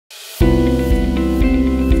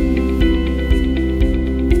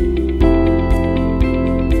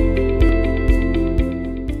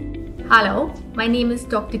My name is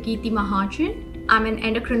Dr. Geeti Mahajan. I'm an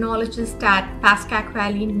endocrinologist at Pascack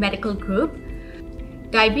Valley Medical Group.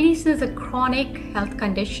 Diabetes is a chronic health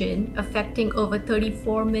condition affecting over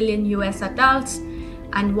 34 million US adults,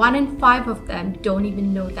 and 1 in 5 of them don't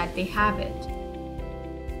even know that they have it.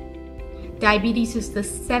 Diabetes is the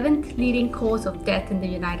 7th leading cause of death in the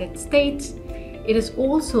United States. It is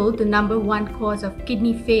also the #1 cause of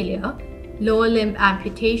kidney failure, lower limb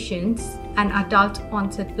amputations, and adult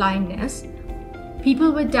onset blindness.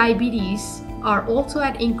 People with diabetes are also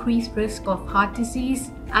at increased risk of heart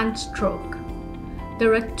disease and stroke.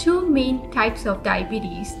 There are 2 main types of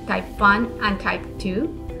diabetes, type 1 and type 2.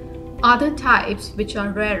 Other types, which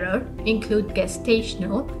are rarer, include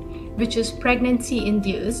gestational, which is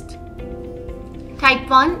pregnancy-induced. Type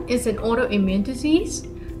 1 is an autoimmune disease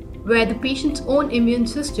where the patient's own immune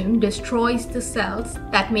system destroys the cells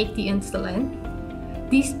that make the insulin.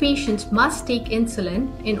 These patients must take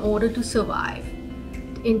insulin in order to survive.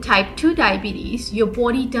 In type 2 diabetes, your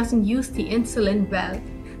body doesn't use the insulin well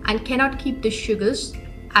and cannot keep the sugars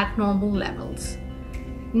at normal levels.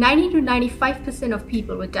 90 to 95% of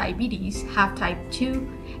people with diabetes have type 2,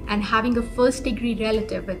 and having a first-degree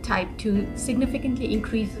relative with type 2 significantly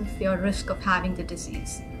increases your risk of having the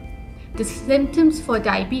disease. The symptoms for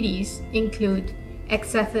diabetes include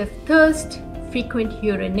excessive thirst, frequent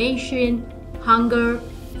urination, hunger,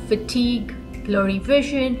 fatigue, blurry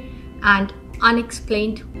vision, and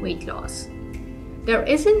unexplained weight loss. There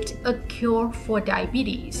isn't a cure for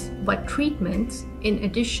diabetes, but treatments, in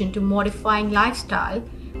addition to modifying lifestyle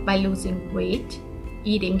by losing weight,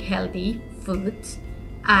 eating healthy foods,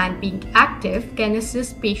 and being active, can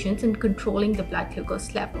assist patients in controlling the blood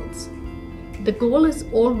glucose levels. The goal is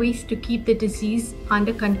always to keep the disease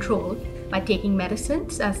under control by taking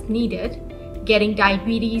medicines as needed, getting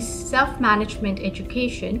diabetes self-management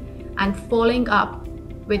education, and following up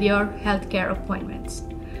with your healthcare appointments.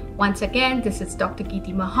 Once again, this is Dr.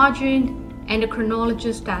 Geeti Mahajan,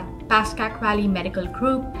 endocrinologist at Pascack Valley Medical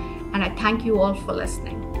Group, and I thank you all for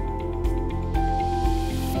listening.